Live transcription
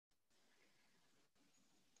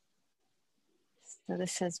So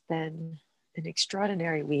this has been an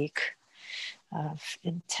extraordinary week of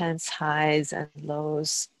intense highs and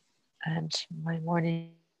lows. And my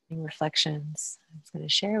morning reflections, I'm going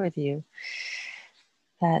to share with you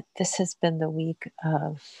that this has been the week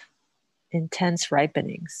of intense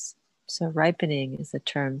ripenings. So ripening is a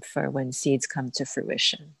term for when seeds come to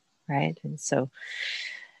fruition, right? And so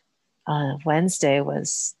Wednesday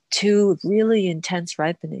was two really intense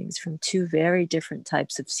ripenings from two very different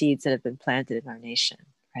types of seeds that have been planted in our nation,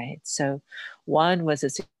 right? So one was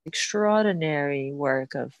this extraordinary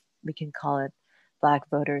work of, we can call it Black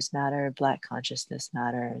Voters Matter, Black Consciousness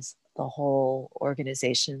Matters, the whole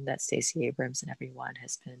organization that Stacey Abrams and everyone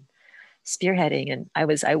has been spearheading. And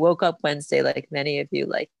I woke up Wednesday, like many of you,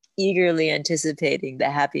 like eagerly anticipating the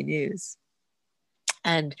happy news.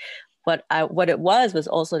 And what it was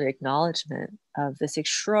also an acknowledgement of this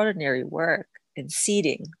extraordinary work in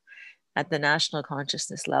seeding at the national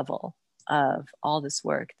consciousness level of all this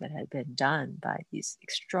work that had been done by these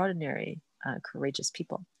extraordinary, courageous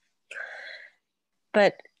people.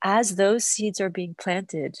 But as those seeds are being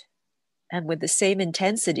planted, and with the same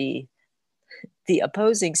intensity, the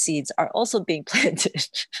opposing seeds are also being planted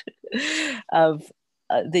of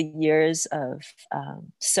the years of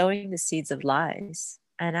sowing the seeds of lies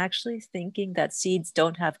and actually thinking that seeds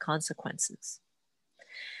don't have consequences.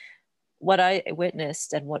 What I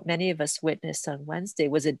witnessed and what many of us witnessed on Wednesday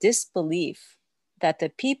was a disbelief that the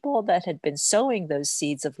people that had been sowing those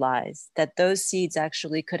seeds of lies, that those seeds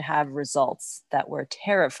actually could have results that were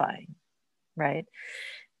terrifying, right?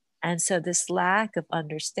 And so this lack of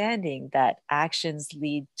understanding that actions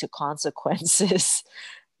lead to consequences,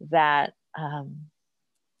 that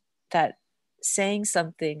that saying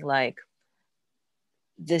something like,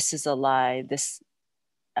 this is a lie, the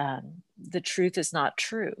truth is not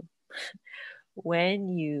true. When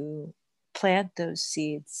you plant those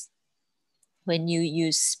seeds, when you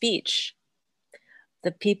use speech,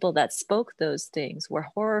 the people that spoke those things were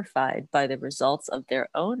horrified by the results of their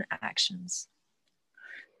own actions.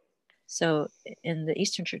 So in the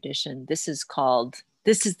Eastern tradition, this is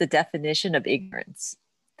the definition of ignorance.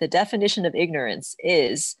 The definition of ignorance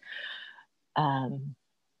is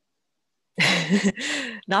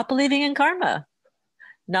not believing in karma,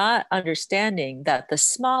 not understanding that the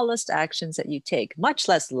smallest actions that you take, much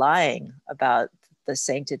less lying about the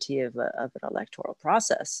sanctity of an electoral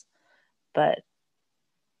process, but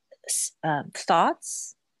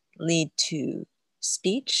thoughts lead to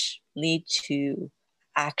speech, lead to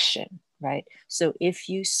action, right? So if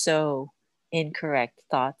you sow incorrect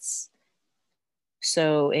thoughts,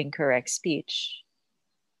 sow incorrect speech,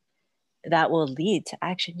 that will lead to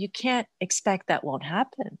action. You can't expect that won't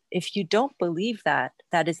happen. If you don't believe that,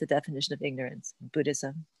 that is the definition of ignorance in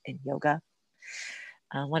Buddhism, in yoga.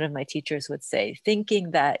 One of my teachers would say,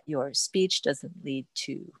 thinking that your speech doesn't lead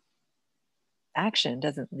to action,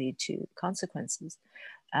 doesn't lead to consequences,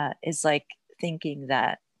 is like thinking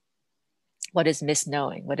that, what is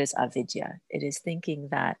misknowing? What is avidya? It is thinking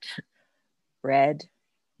that red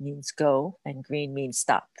means go and green means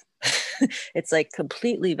stop. It's like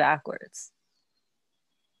completely backwards.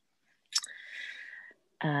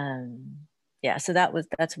 Yeah, so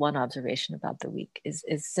that's one observation about the week, is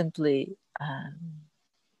simply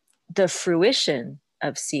the fruition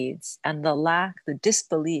of seeds and the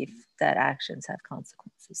disbelief that actions have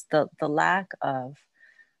consequences, the lack of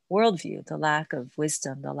worldview, the lack of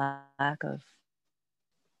wisdom, the lack of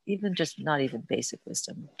not even basic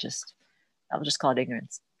wisdom, I'll just call it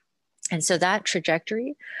ignorance. And so that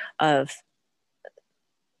trajectory of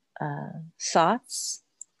thoughts,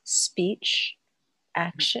 speech,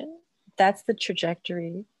 action, that's the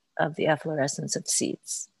trajectory of the efflorescence of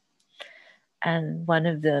seeds. And one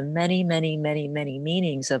of the many, many, many, many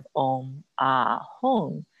meanings of Om Ah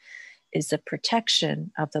Hung is the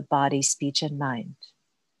protection of the body, speech, and mind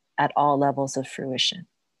at all levels of fruition.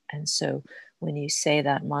 And so when you say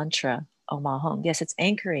that mantra, Om Ah Hung, yes, it's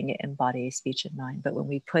anchoring it in body, speech, and mind. But when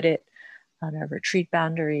we put it on our retreat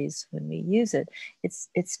boundaries, when we use it, it's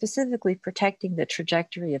specifically protecting the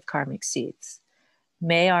trajectory of karmic seeds.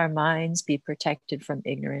 May our minds be protected from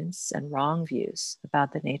ignorance and wrong views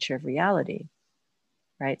about the nature of reality,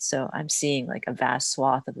 right? So I'm seeing like a vast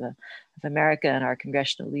swath of America and our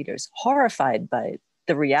congressional leaders horrified by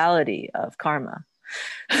the reality of karma.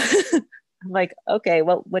 I'm like, okay,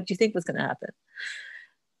 well, what do you think was going to happen?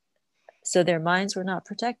 So their minds were not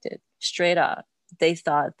protected, straight up. They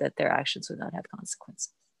thought that their actions would not have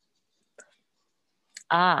consequences.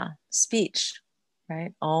 Speech,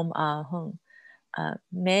 right? Om Ah Hung.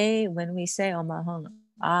 May, when we say Om Ah Hung,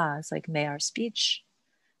 it's like, may our speech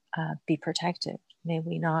be protected. May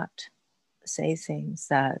we not say things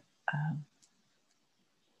that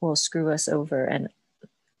will screw us over and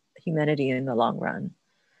humanity in the long run.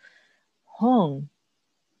 Hong.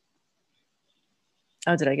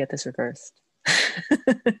 Oh, did I get this reversed?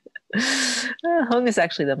 Hong is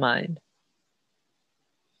actually the mind.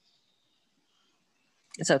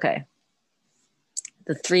 It's okay.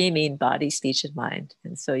 The three mean body, speech, and mind.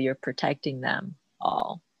 And so you're protecting them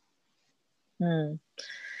all. And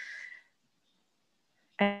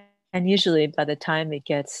usually by the time it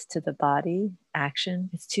gets to the body action,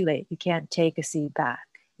 it's too late. You can't take a seed back.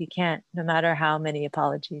 You can't, no matter how many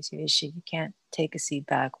apologies you issue, you can't take a seed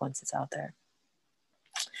back once it's out there.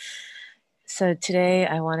 So today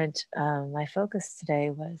I wanted, my focus today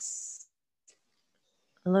was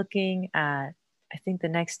looking at, I think the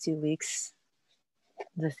next 2 weeks,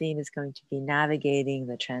 the theme is going to be navigating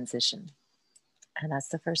the transition. And that's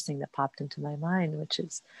the first thing that popped into my mind, which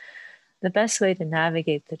is the best way to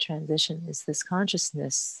navigate the transition is this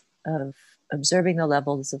consciousness of observing the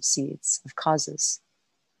levels of seeds, of causes.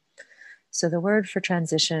 So the word for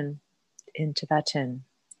transition in Tibetan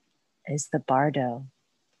is the bardo,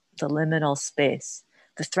 the liminal space,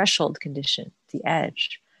 the threshold condition, the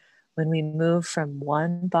edge, when we move from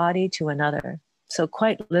one body to another. So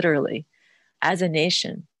quite literally, as a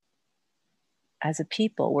nation, as a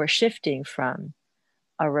people, we're shifting from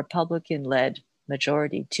a Republican-led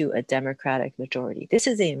majority to a Democratic majority. This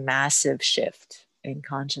is a massive shift in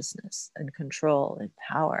consciousness and control and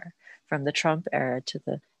power from the Trump era to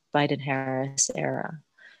the Biden-Harris era.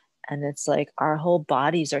 And it's like our whole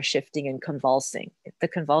bodies are shifting and convulsing. The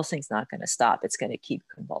convulsing's not going to stop. It's going to keep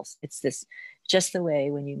convulsing. It's this, just the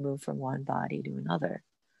way when you move from one body to another.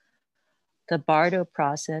 The bardo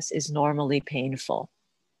process is normally painful.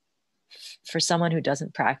 For someone who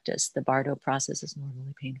doesn't practice, the bardo process is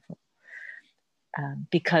normally painful.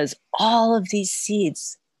 Because all of these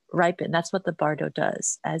seeds ripen. That's what the bardo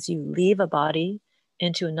does. As you leave a body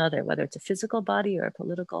into another, whether it's a physical body or a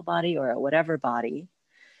political body or a whatever body,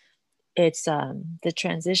 it's the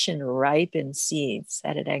transition ripens seeds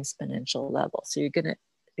at an exponential level. So you're going to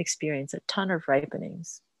experience a ton of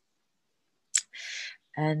ripenings.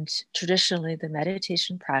 And traditionally, the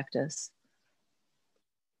meditation practice,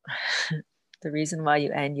 the reason why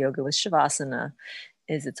you end yoga with Shavasana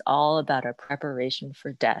is it's all about a preparation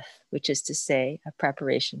for death, which is to say a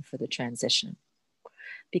preparation for the transition.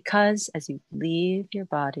 Because as you leave your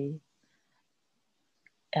body,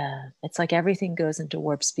 it's like everything goes into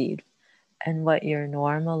warp speed. And what you're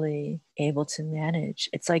normally able to manage,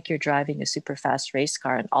 it's like you're driving a super fast race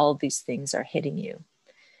car and all of these things are hitting you.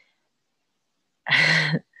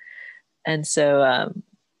 And so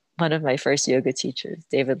one of my first yoga teachers,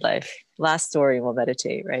 David Life, last story, we'll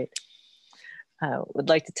meditate, right? Would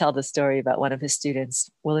like to tell the story about one of his students,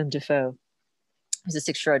 William Defoe, who's this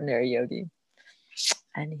extraordinary yogi.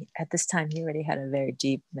 And at this time, he already had a very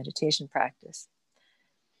deep meditation practice.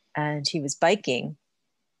 And he was biking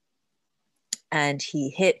and he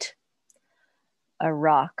hit a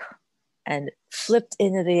rock and flipped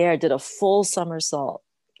into the air, did a full somersault,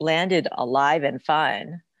 landed alive and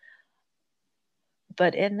fine.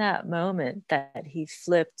 But in that moment that he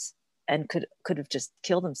flipped and could have just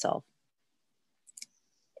killed himself,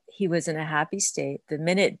 he was in a happy state. The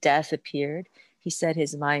minute death appeared, he said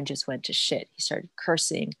his mind just went to shit. He started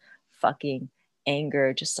cursing, fucking,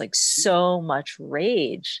 anger, just like so much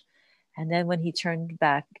rage. And then when he turned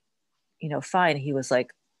back, fine, he was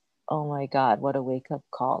like, oh my God, what a wake-up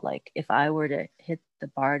call. Like if I were to hit the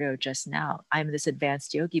bardo just now, I'm this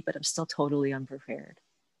advanced yogi, but I'm still totally unprepared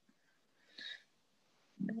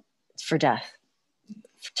for death,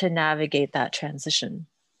 to navigate that transition.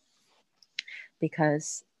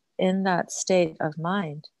 Because in that state of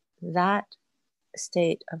mind is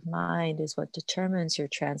what determines your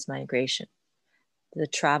transmigration, the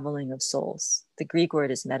traveling of souls. The Greek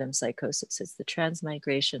word is metempsychosis. It's the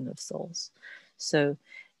transmigration of souls. So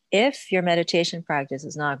if your meditation practice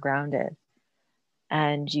is not grounded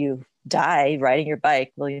and you die riding your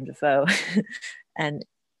bike, William Defoe, and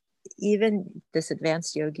even this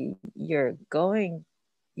advanced yogi, your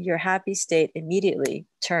happy state immediately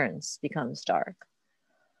becomes dark.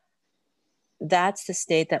 That's the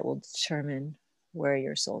state that will determine where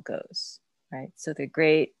your soul goes, right? So the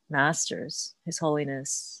great masters, His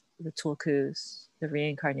Holiness, the Tulkus, the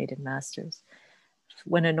reincarnated masters,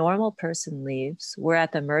 when a normal person leaves, we're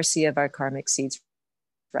at the mercy of our karmic seeds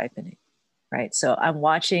ripening, right? So I'm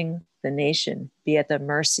watching the nation be at the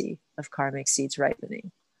mercy of karmic seeds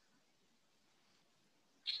ripening.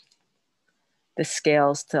 The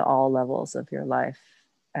scales to all levels of your life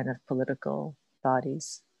and of political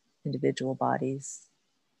bodies, individual bodies,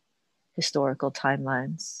 historical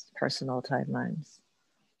timelines, personal timelines.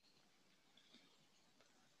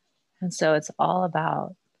 And so it's all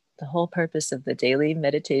about the whole purpose of the daily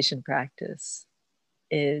meditation practice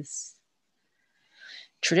is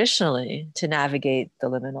traditionally to navigate the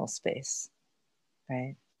liminal space,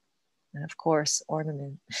 right? And of course,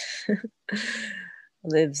 ornament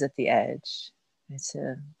lives at the edge. It's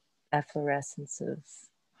an efflorescence of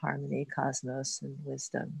harmony, cosmos, and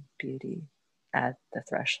wisdom, beauty at the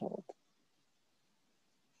threshold.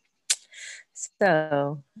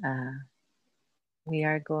 So I'm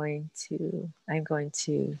going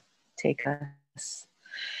to take us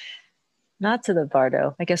not to the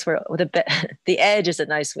bardo. I guess the edge is a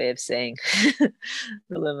nice way of saying the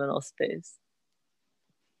liminal space.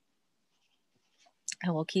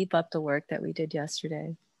 And we'll keep up the work that we did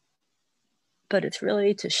yesterday. But it's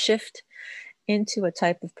really to shift into a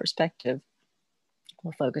type of perspective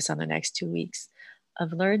we'll focus on the next 2 weeks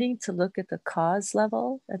of learning to look at the cause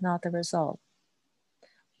level and not the result.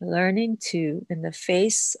 Learning to, in the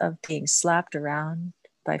face of being slapped around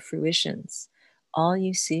by fruitions, all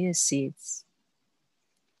you see is seeds.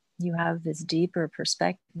 You have this deeper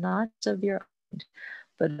perspective, not of your own,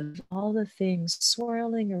 but of all the things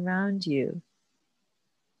swirling around you.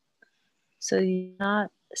 So you're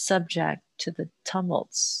not subject to the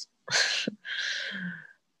tumults.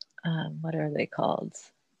 What are they called?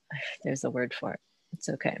 There's a word for it. It's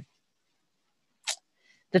okay.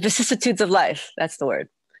 The vicissitudes of life, that's the word.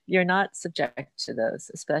 You're not subject to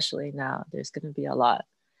those, especially now. There's going to be a lot.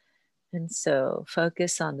 And so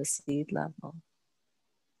focus on the seed level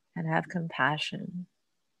and have compassion.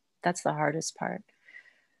 That's the hardest part.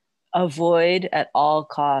 Avoid at all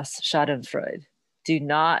costs Schadenfreude. Do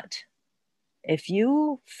not, if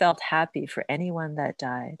you felt happy for anyone that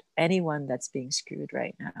died, anyone that's being screwed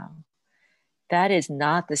right now, that is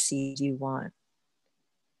not the seed you want.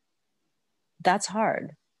 That's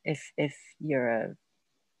hard if you're a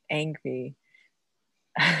angry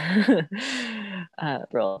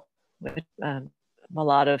role, which a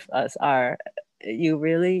lot of us are. You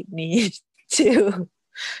really need to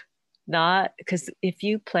not, because if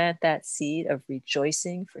you plant that seed of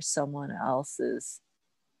rejoicing for someone else's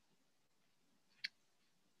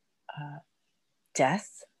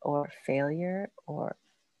death or failure or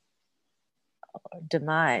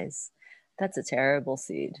demise, that's a terrible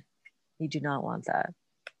seed. You do not want that.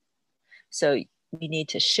 So we need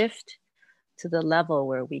to shift to the level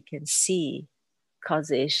where we can see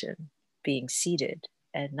causation being seeded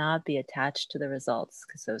and not be attached to the results,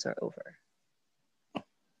 because those are over.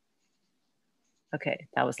 Okay,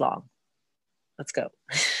 that was long. Let's go.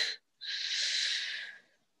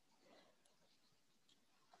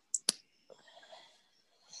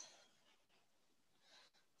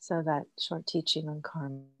 So that short teaching on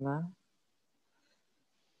karma,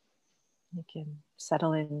 you can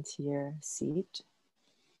settle into your seat.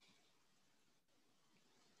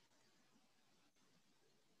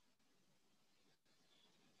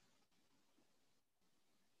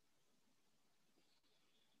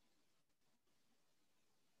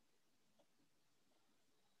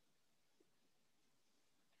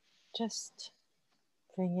 Just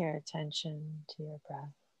bring your attention to your breath.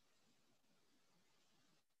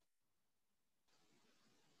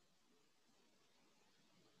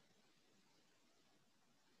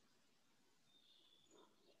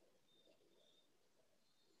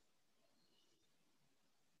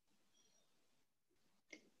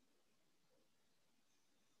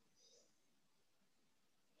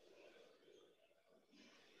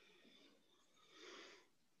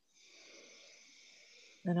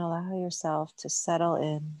 And allow yourself to settle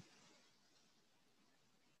in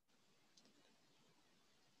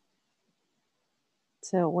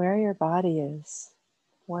to where your body is,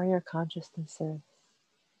 where your consciousness is.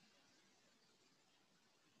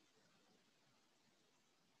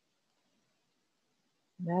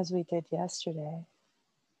 And as we did yesterday,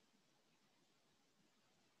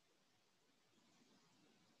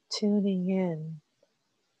 tuning in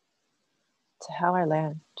to how I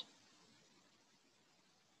land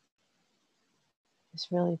is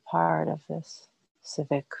really part of this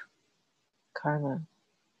civic karma.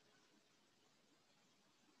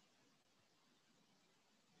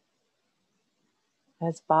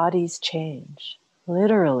 As bodies change,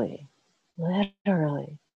 literally,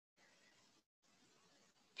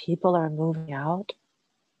 people are moving out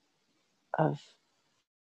of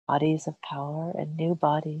bodies of power and new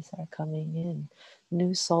bodies are coming in.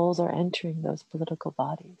 New souls are entering those political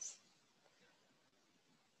bodies.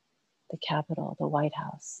 The Capitol, the White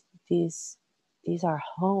House, these are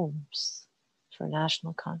homes for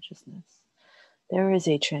national consciousness. There is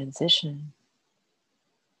a transition.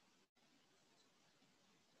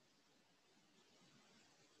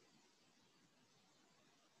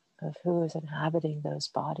 of who is inhabiting those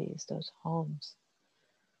bodies, those homes,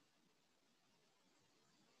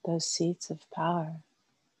 those seats of power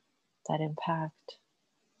that impact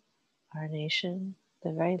our nation,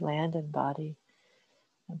 the very land and body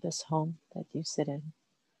of this home that you sit in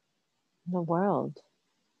the world.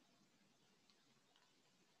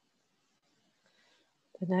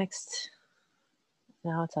 The next,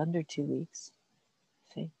 now it's under 2 weeks,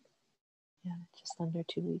 I think. Yeah, just under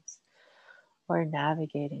 2 weeks. We're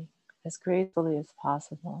navigating as gracefully as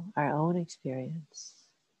possible our own experience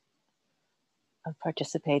of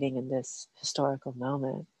participating in this historical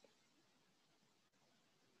moment.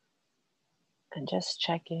 And just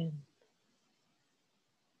check in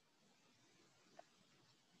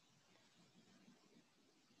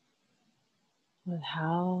with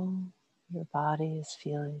how your body is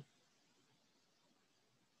feeling.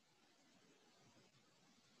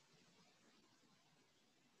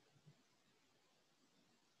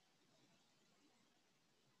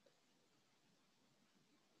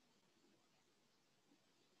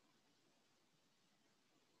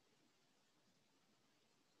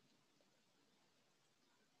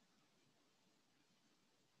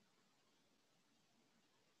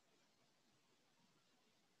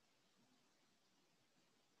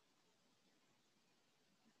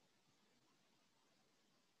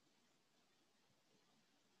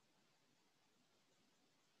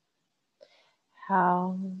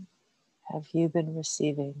 How have you been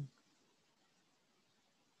receiving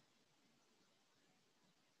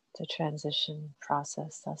the transition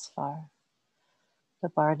process thus far? The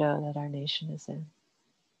bardo that our nation is in.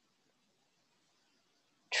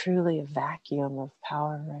 Truly a vacuum of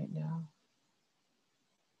power right now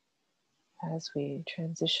as we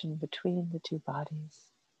transition between the two bodies.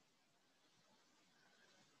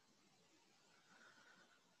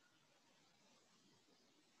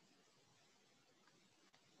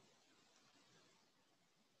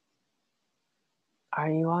 Are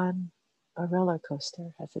you on a roller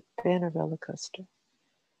coaster? Has it been a roller coaster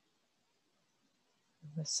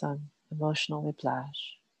with some emotional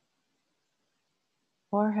whiplash?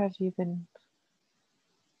 Or have you been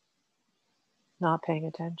not paying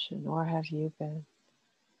attention? Or have you been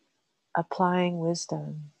applying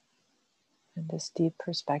wisdom and this deep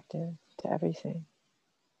perspective to everything?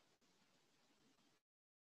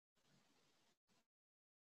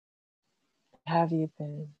 Have you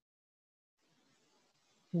been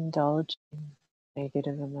indulging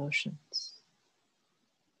negative emotions?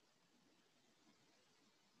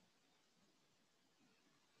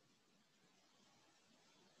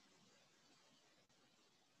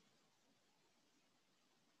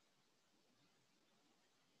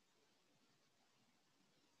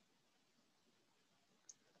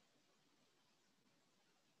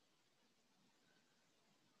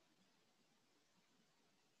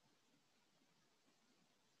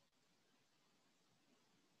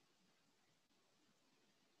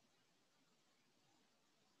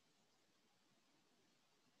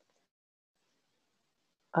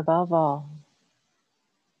 Above all,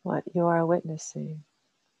 what you are witnessing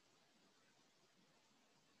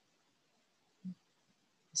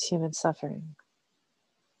is human suffering.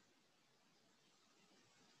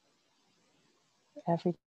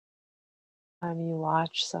 Every time you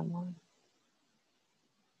watch someone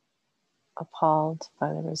appalled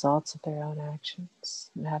by the results of their own actions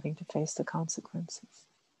and having to face the consequences,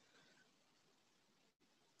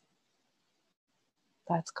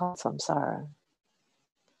 that's called samsara.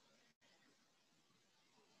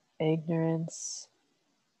 Ignorance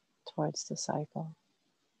towards the cycle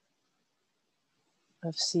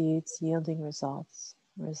of seeds yielding results,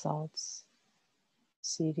 results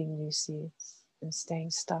seeding new seeds, and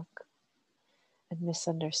staying stuck and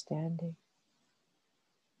misunderstanding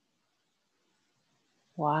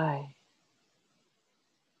why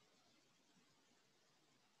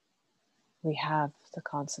we have the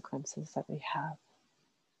consequences that we have.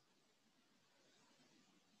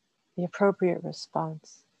 The appropriate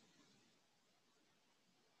response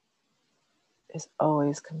is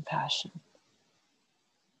always compassion.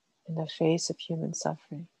 In the face of human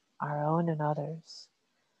suffering, our own and others,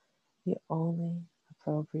 the only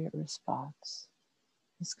appropriate response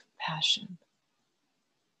is compassion.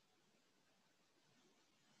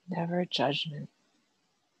 Never judgment.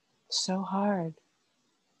 So hard.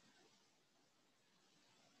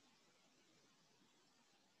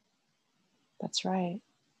 That's right.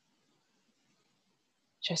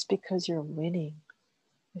 Just because you're winning,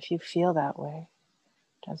 if you feel that way,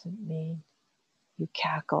 doesn't mean you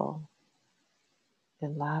cackle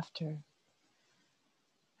in laughter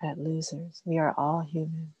at losers. We are all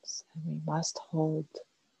humans, and we must hold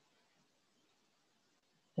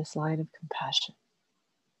this line of compassion.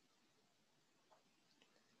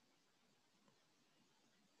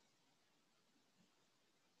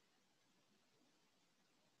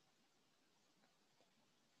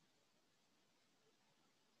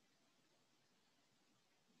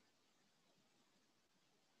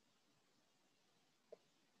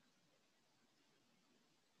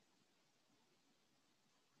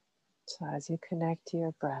 So as you connect to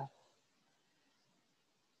your breath,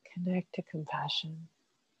 connect to compassion.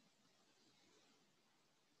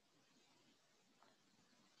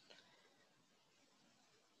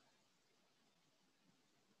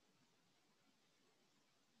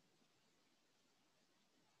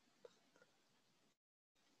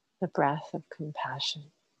 The breath of compassion.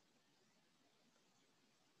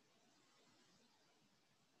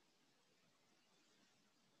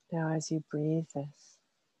 Now, as you breathe this,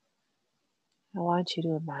 I want you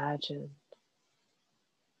to imagine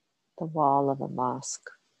the wall of a mosque,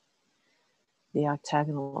 the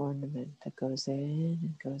octagonal ornament that goes in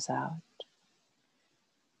and goes out.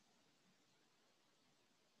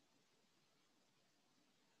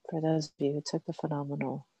 For those of you who took the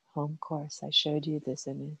phenomenal home course, I showed you this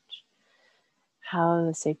image, how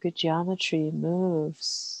the sacred geometry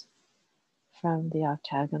moves from the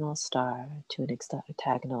octagonal star to an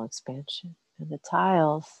octagonal expansion. And the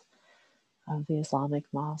tiles of the Islamic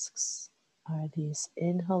mosques are these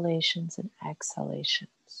inhalations and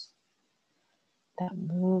exhalations that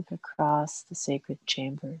move across the sacred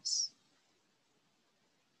chambers.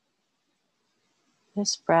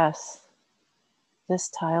 This breath, this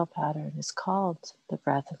tile pattern is called the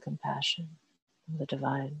breath of compassion of the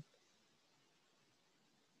divine.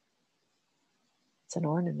 It's an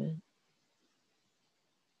ornament.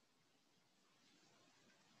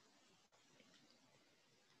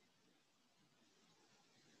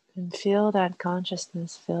 And feel that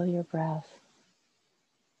consciousness fill your breath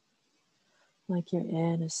like you're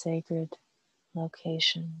in a sacred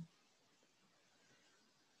location.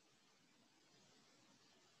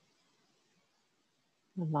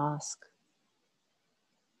 A mosque, a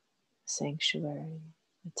sanctuary,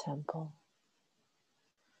 a temple.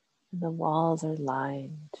 And the walls are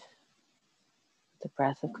lined with the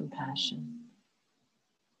breath of compassion.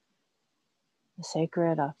 The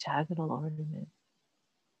sacred octagonal ornament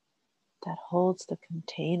that holds the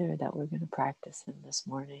container that we're going to practice in this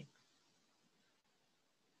morning.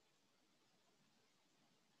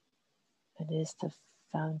 It is the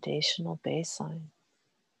foundational baseline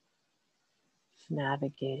of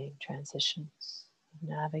navigating transitions, of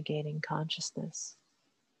navigating consciousness.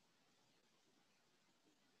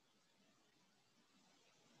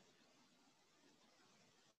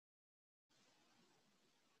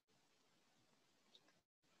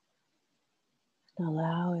 And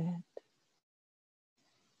allow it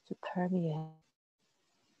to permeate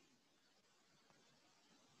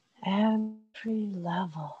every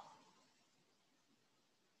level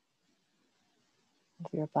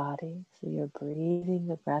of your body. So you're breathing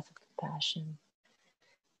the breath of compassion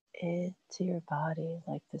into your body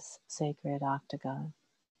like this sacred octagon.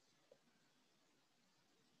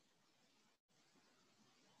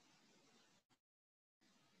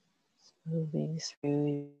 It's moving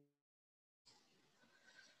through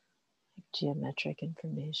like geometric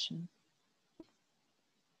information.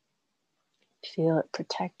 Feel it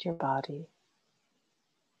protect your body.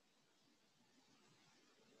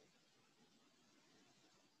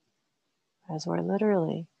 As we're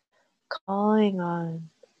literally calling on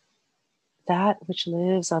that which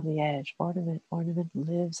lives on the edge. Ornament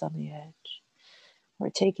lives on the edge. We're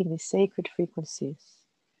taking the sacred frequencies,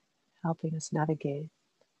 helping us navigate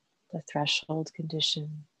the threshold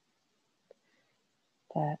condition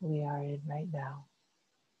that we are in right now.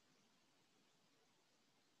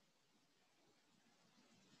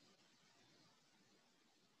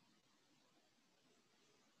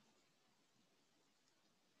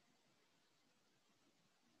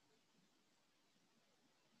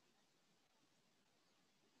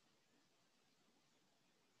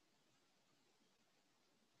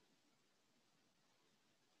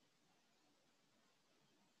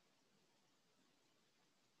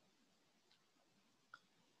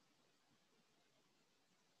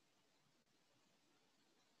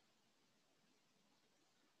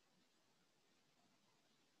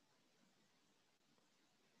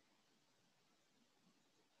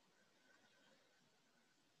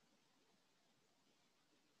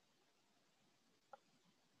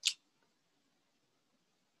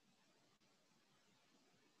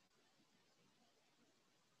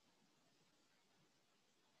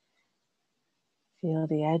 Feel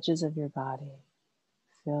the edges of your body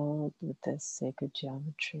filled with this sacred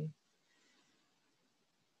geometry.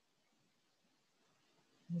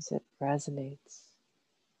 as it resonates.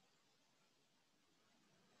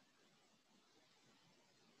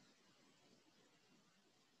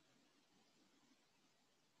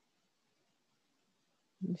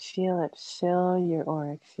 And feel it fill your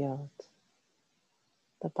auric field,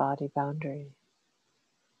 the body boundary.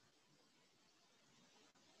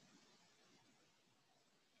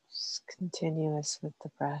 Just continuous with the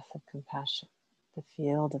breath of compassion, the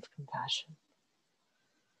field of compassion.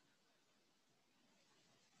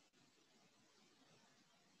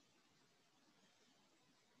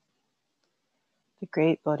 The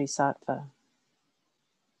great Bodhisattva,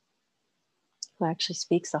 who actually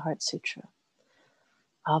speaks the Heart Sutra,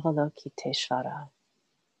 Avalokiteshvara.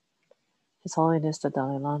 His Holiness the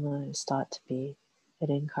Dalai Lama is thought to be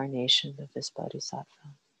an incarnation of this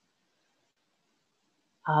Bodhisattva.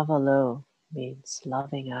 Avalo means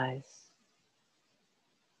loving eyes.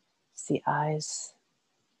 It's the eyes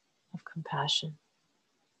of compassion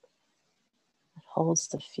that holds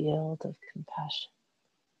the field of compassion.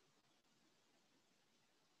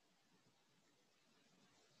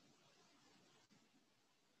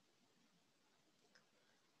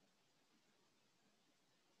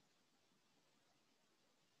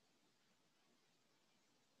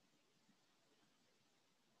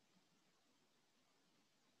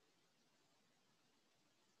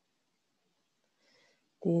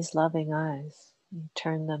 These loving eyes, you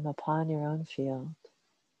turn them upon your own field,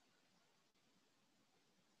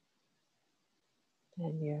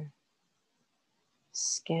 and you're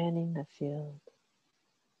scanning the field,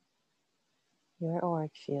 your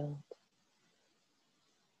auric field,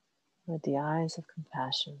 with the eyes of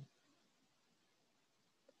compassion,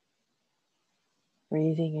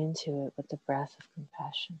 breathing into it with the breath of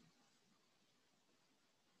compassion.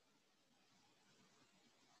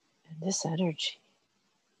 And this energy,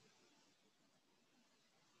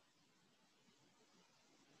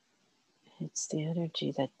 it's the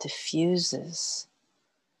energy that diffuses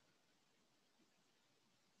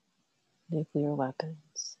nuclear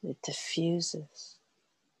weapons. It diffuses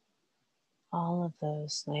all of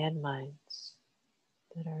those landmines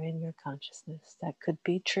that are in your consciousness that could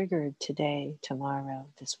be triggered today, tomorrow,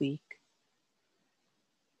 this week.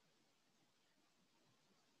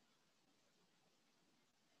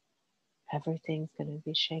 Everything's going to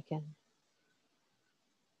be shaken.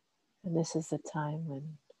 And this is the time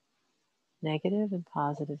when negative and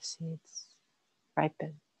positive seeds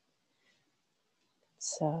ripen.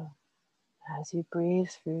 So, as you breathe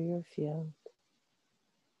through your field,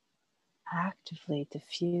 actively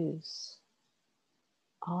diffuse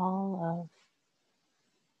all of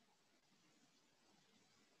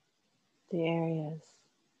the areas.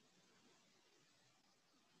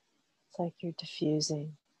 It's like you're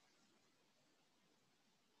diffusing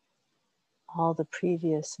all the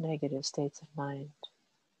previous negative states of mind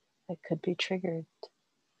that could be triggered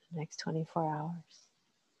the next 24 hours.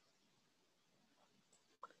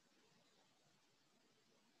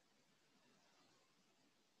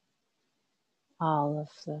 All of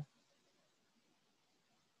the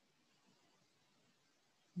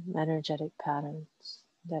energetic patterns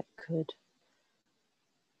that could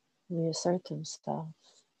reassert themselves,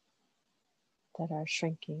 that are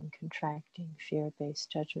shrinking, contracting,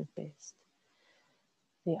 fear-based, judgment-based.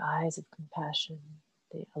 The eyes of compassion,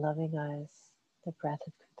 the loving eyes, the breath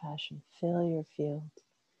of compassion, fill your field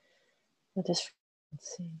with this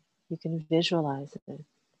frequency. You can visualize it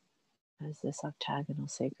as this octagonal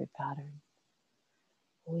sacred pattern,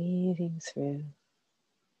 weaving through,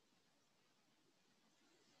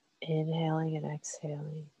 inhaling and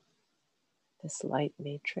exhaling this light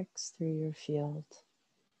matrix through your field.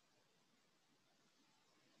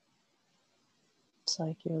 It's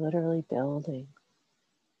like you're literally building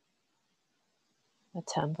a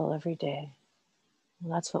temple every day.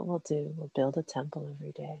 Well, that's what we'll do. We'll build a temple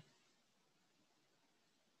every day.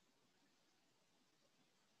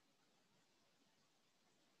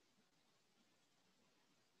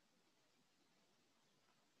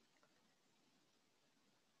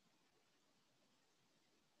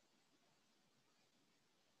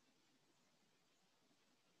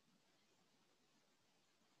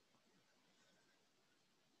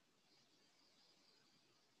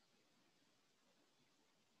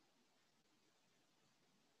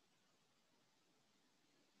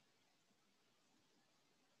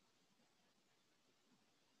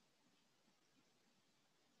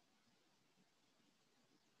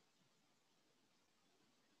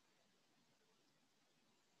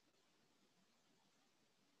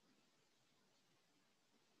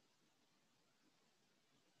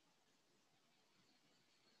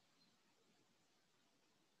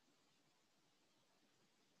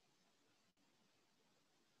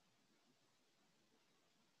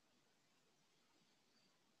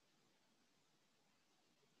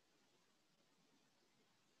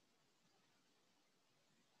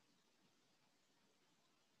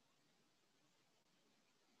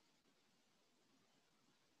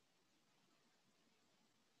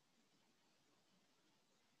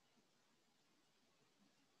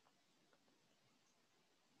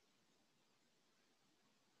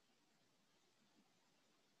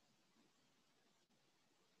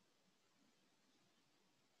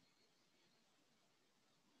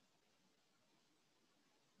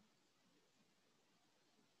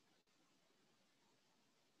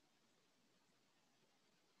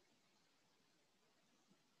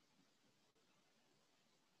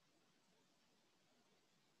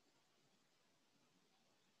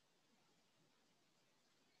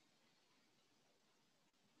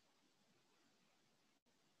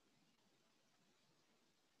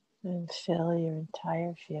 And fill your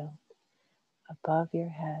entire field above your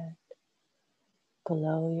head,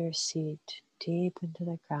 below your seat, deep into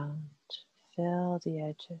the ground. Fill the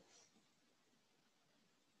edges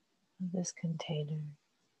of this container,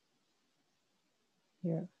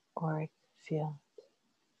 your auric field,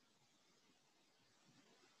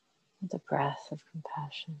 with the breath of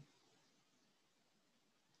compassion.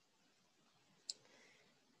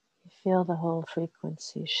 You feel the whole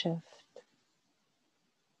frequency shift.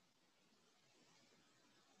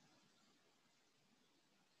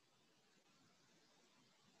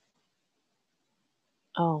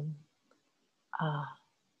 Om, Ah,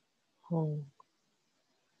 Hum.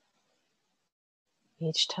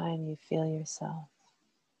 Each time you feel yourself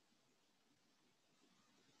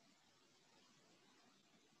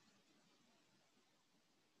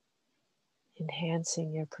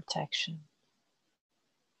enhancing your protection.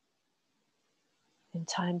 In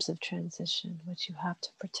times of transition, what you have to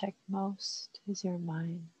protect most is your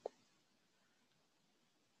mind.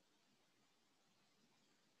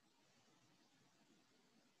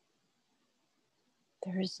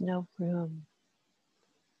 There is no room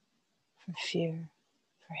for fear,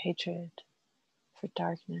 for hatred, for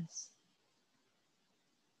darkness,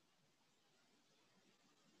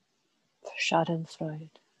 for schadenfreude,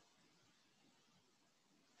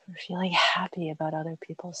 for feeling happy about other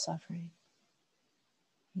people's suffering.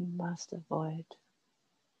 You must avoid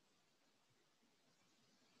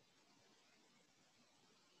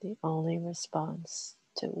the only response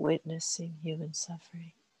to witnessing human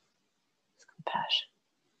suffering is compassion.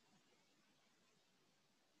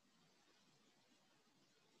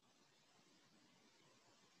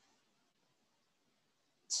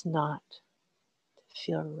 It's not to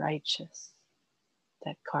feel righteous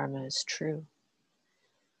that karma is true.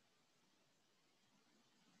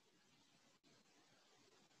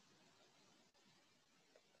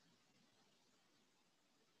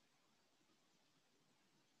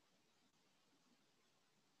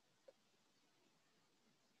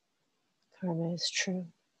 Karma is true.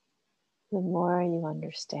 The more you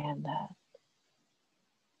understand that,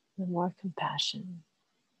 the more compassion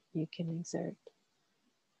you can exert,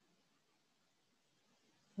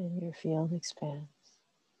 and your field expands.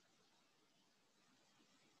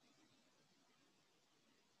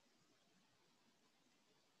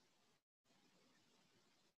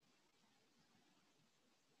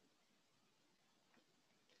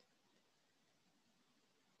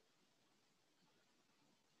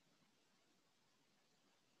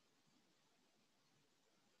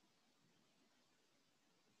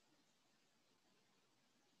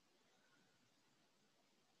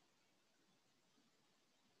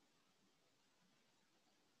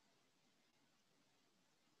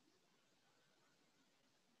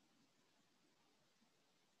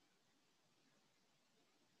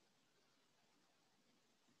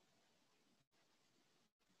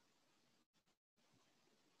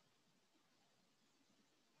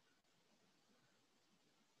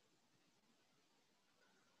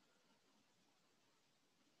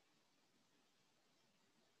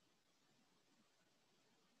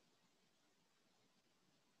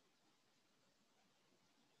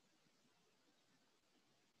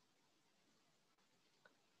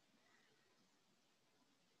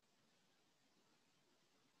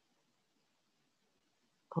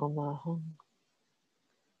 Om Ahum,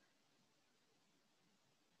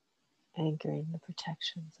 anchoring the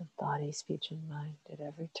protections of body, speech, and mind at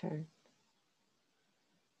every turn.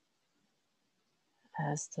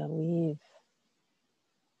 As the weave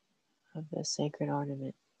of the sacred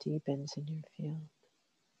ornament deepens in your field,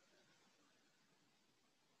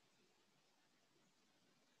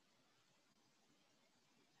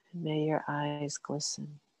 and may your eyes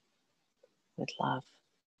glisten with love.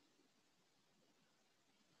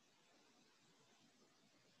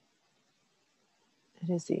 It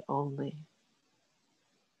is the only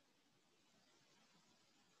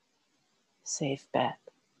safe bet.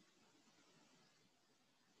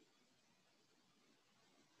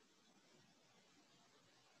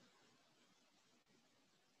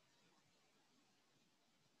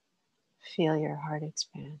 Feel your heart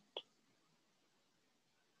expand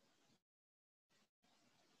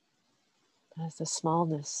as the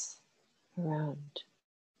smallness around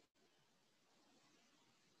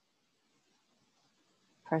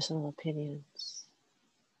personal opinions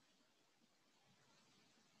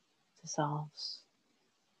dissolves.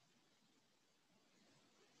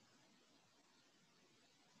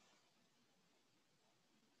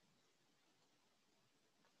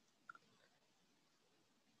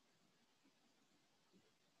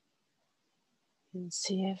 And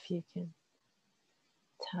see if you can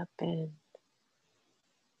tap in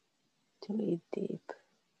to lead deep,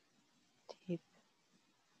 deep,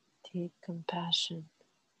 deep compassion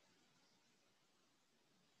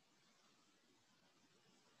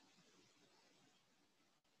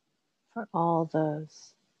for all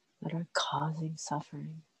those that are causing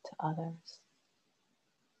suffering to others.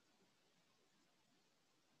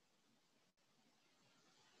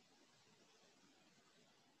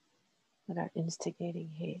 That are instigating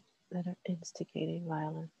hate, that are instigating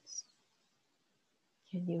violence.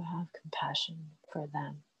 Can you have compassion for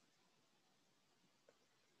them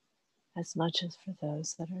as much as for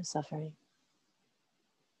those that are suffering?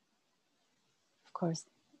 Of course,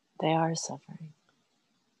 they are suffering.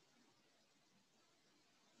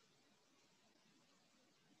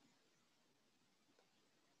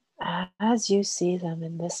 As you see them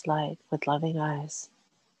in this light with loving eyes,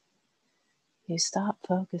 you stop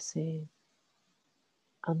focusing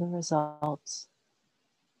on the results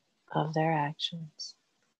of their actions.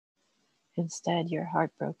 Instead, you're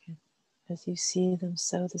heartbroken as you see them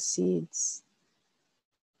sow the seeds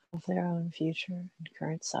of their own future and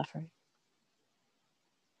current suffering.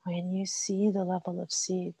 When you see the level of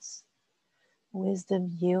seeds,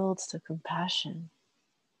 wisdom yields to compassion.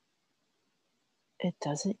 It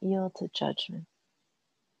doesn't yield to judgment.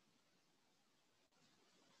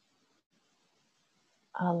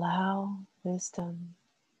 Allow wisdom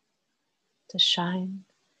to shine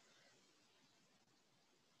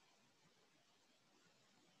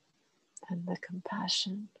and the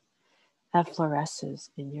compassion effloresces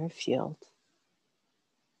in your field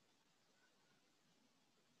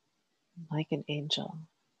like an angel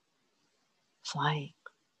flying.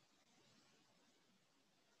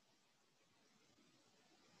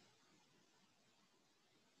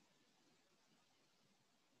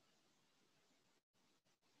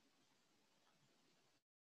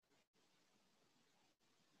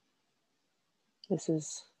 This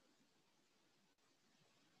is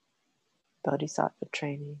Bodhisattva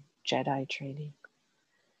training, Jedi training.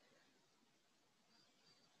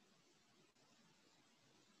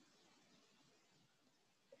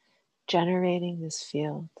 Generating this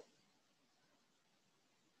field,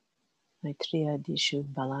 Maitreya Dishu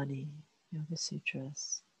Balani Yoga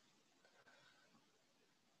Sutras,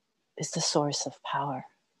 is the source of power,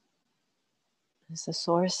 is the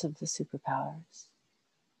source of the superpowers.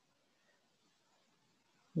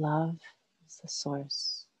 Love is the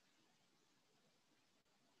source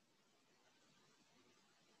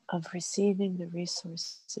of receiving the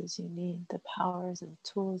resources you need, the powers and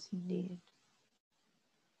tools you need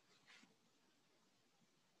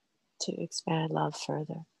to expand love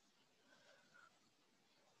further.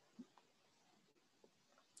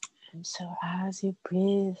 And so as you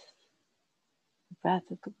breathe the breath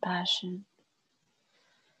of compassion,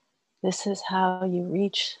 this is how you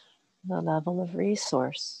reach the level of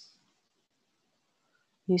resource.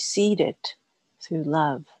 You seed it through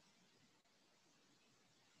love.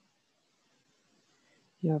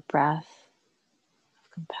 Your breath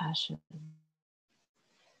of compassion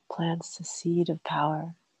plants the seed of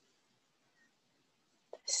power,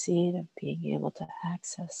 the seed of being able to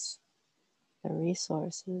access the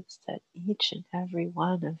resources that each and every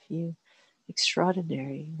one of you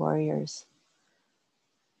extraordinary warriors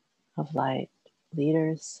of light,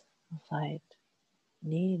 leaders of light,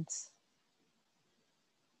 needs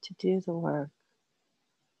to do the work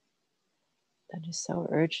that is so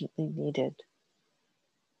urgently needed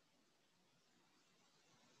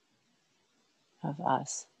of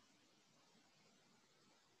us.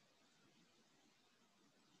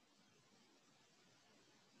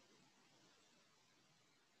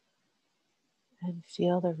 And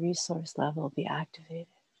feel the resource level be activated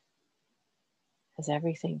as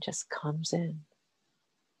everything just comes in.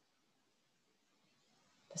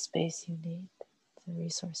 The space you need, the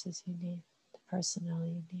resources you need, the personnel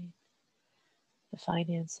you need, the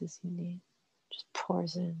finances you need, just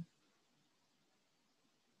pours in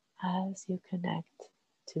as you connect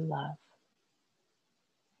to love,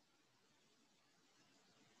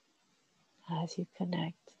 as you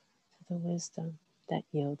connect to the wisdom that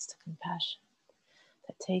yields to compassion,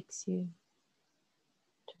 that takes you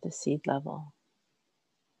to the seed level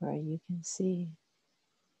where you can see,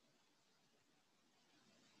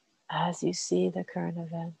 as you see the current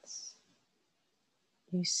events,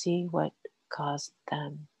 you see what caused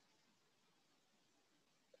them.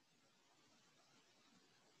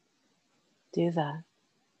 Do that.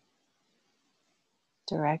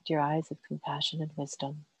 Direct your eyes of compassion and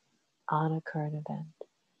wisdom on a current event.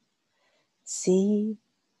 See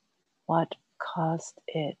what caused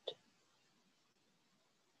it.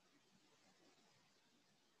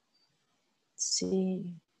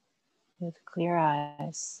 See with clear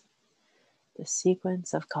eyes the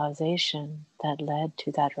sequence of causation that led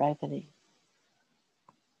to that ripening.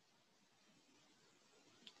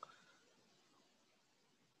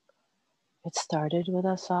 It started with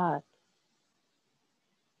a thought.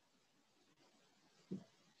 It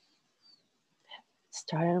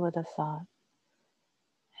started with a thought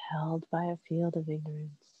held by a field of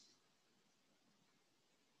ignorance.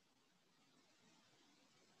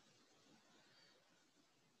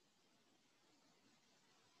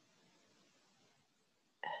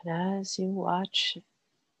 And as you watch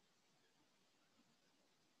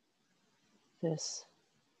this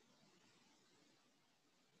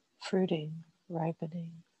fruiting, ripening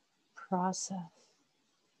process,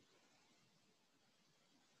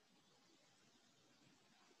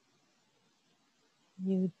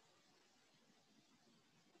 you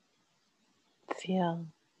feel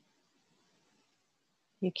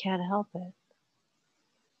you can't help it.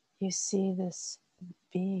 You see this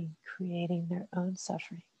being creating their own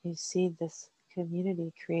suffering. You see this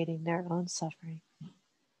community creating their own suffering.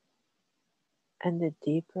 And the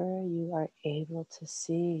deeper you are able to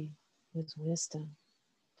see with wisdom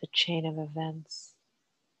the chain of events,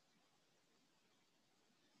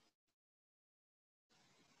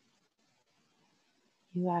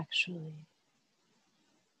 you actually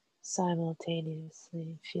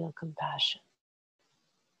simultaneously feel compassion.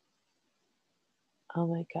 Oh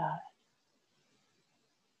my God,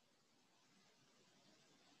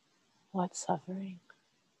 what suffering.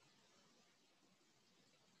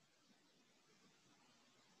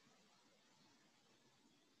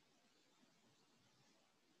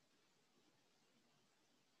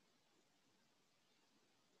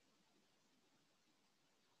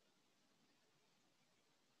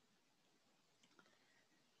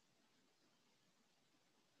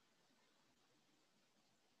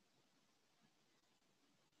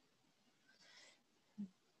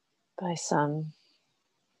 By some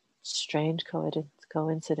strange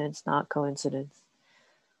coincidence, not coincidence,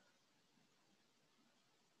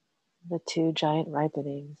 the two giant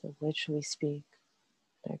ripenings of which we speak,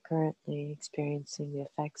 are currently experiencing the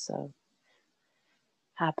effects of,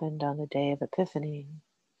 happened on the day of Epiphany.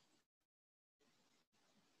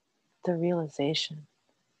 The realization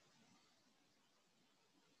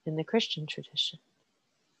in the Christian tradition,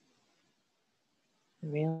 the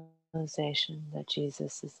realization that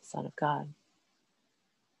Jesus is the Son of God.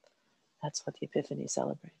 That's what the Epiphany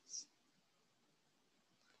celebrates.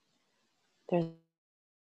 There's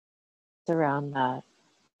around that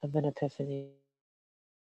of an epiphany.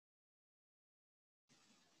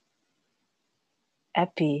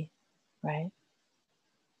 Epi, right?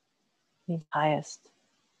 Means highest.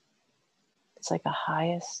 It's like a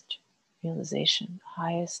highest realization,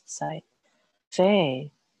 highest sight.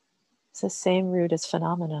 Phe is the same root as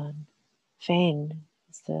phenomenon. Fein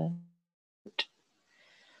is the root,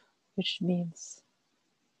 which means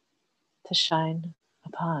to shine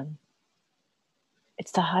upon.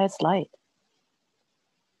 It's the highest light.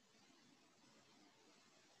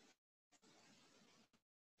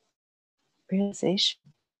 Realization.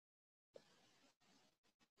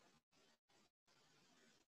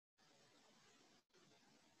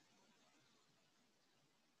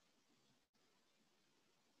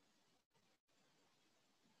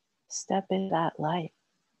 Step in that light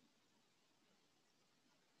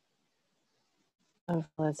of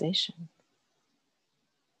realization.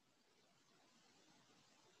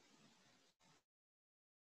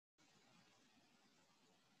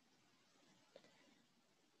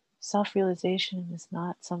 Self-realization is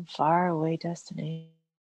not some faraway destination.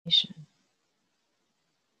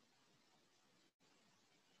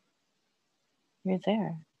 You're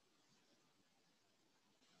there.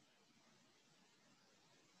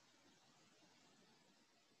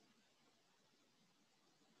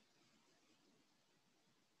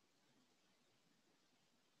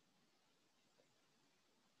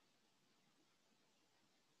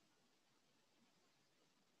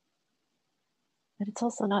 But it's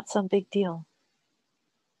also not some big deal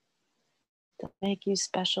to make you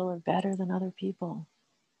special or better than other people.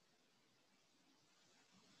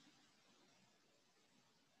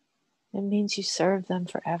 It means you serve them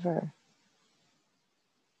forever.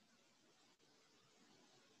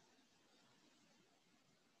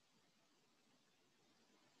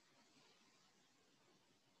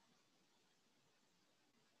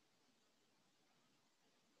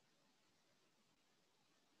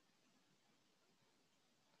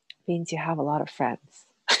 It means you have a lot of friends.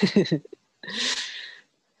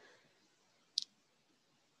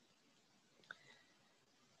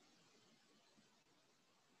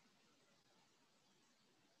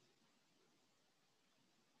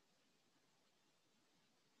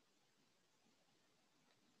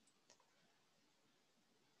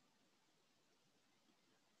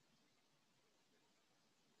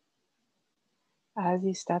 as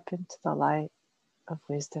you step into the light of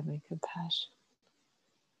wisdom and compassion.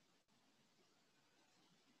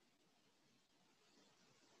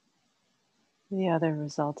 The other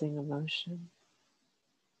resulting emotion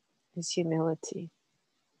is humility.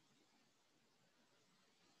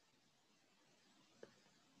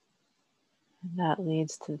 And that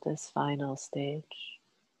leads to this final stage.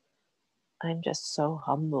 I'm just so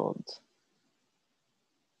humbled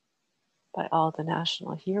by all the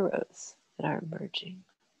national heroes that are emerging.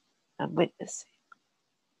 I'm witnessing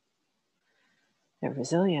their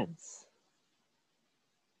resilience,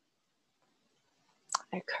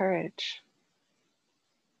 their courage,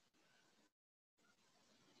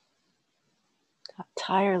 how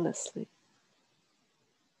tirelessly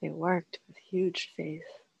they worked with huge faith,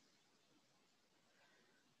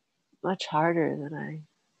 much harder than I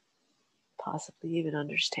possibly even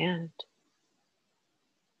understand,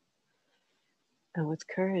 and with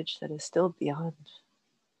courage that is still beyond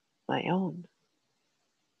my own.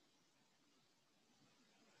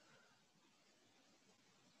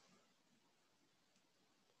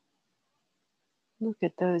 Look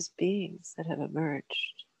at those beings that have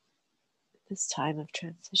emerged at this time of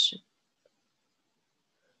transition.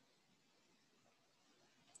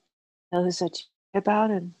 Those that you read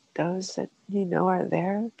about and those that you know are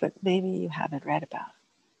there, but maybe you haven't read about.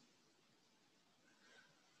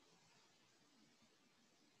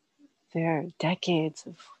 There are decades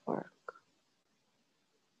of work.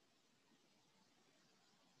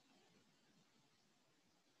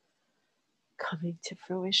 Coming to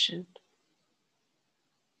fruition.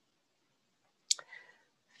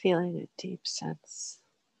 Feeling a deep sense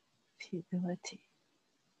of humility,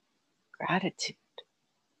 gratitude.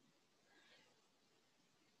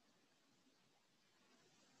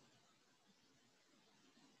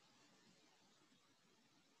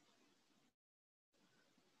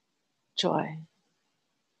 Joy.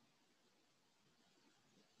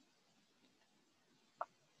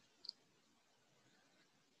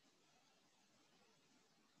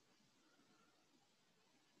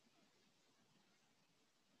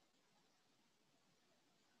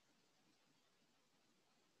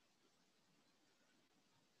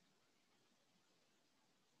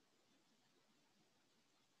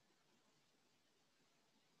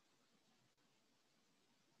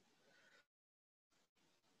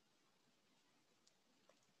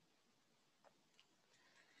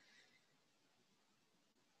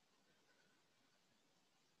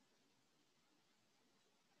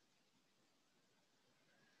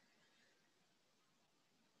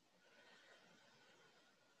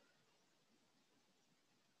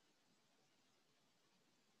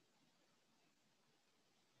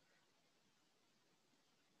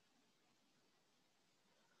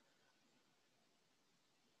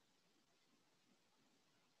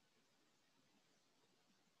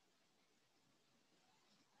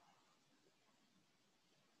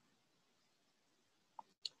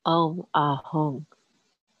 Om Ahum.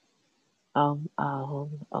 Om Ahum.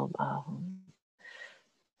 Om Ahum.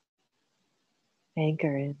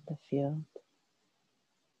 Anchor in the field,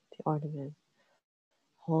 the ornament.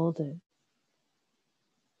 Hold it.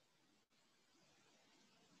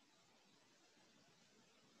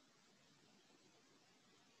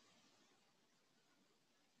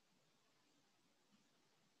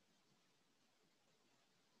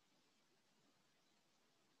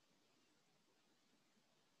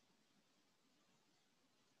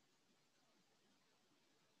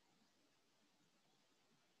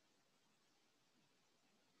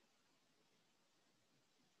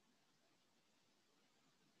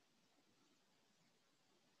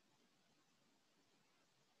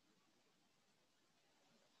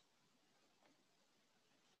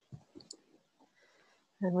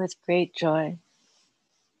 And with great joy,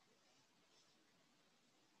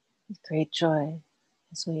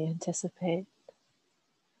 as we anticipate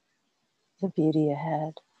the beauty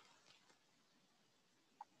ahead,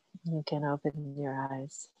 you can open your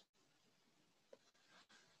eyes.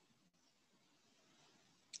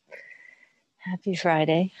 Happy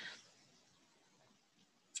Friday.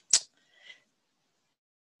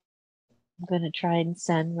 I'm going to try and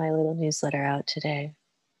send my little newsletter out today.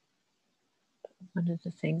 One of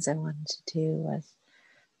the things I wanted to do was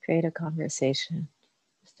create a conversation,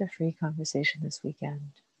 just a free conversation this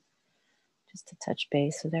weekend, just to touch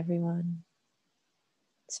base with everyone.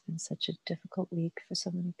 It's been such a difficult week for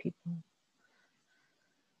so many people.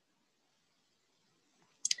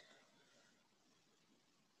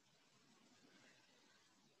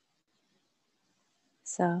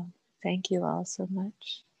 So thank you all so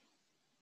much.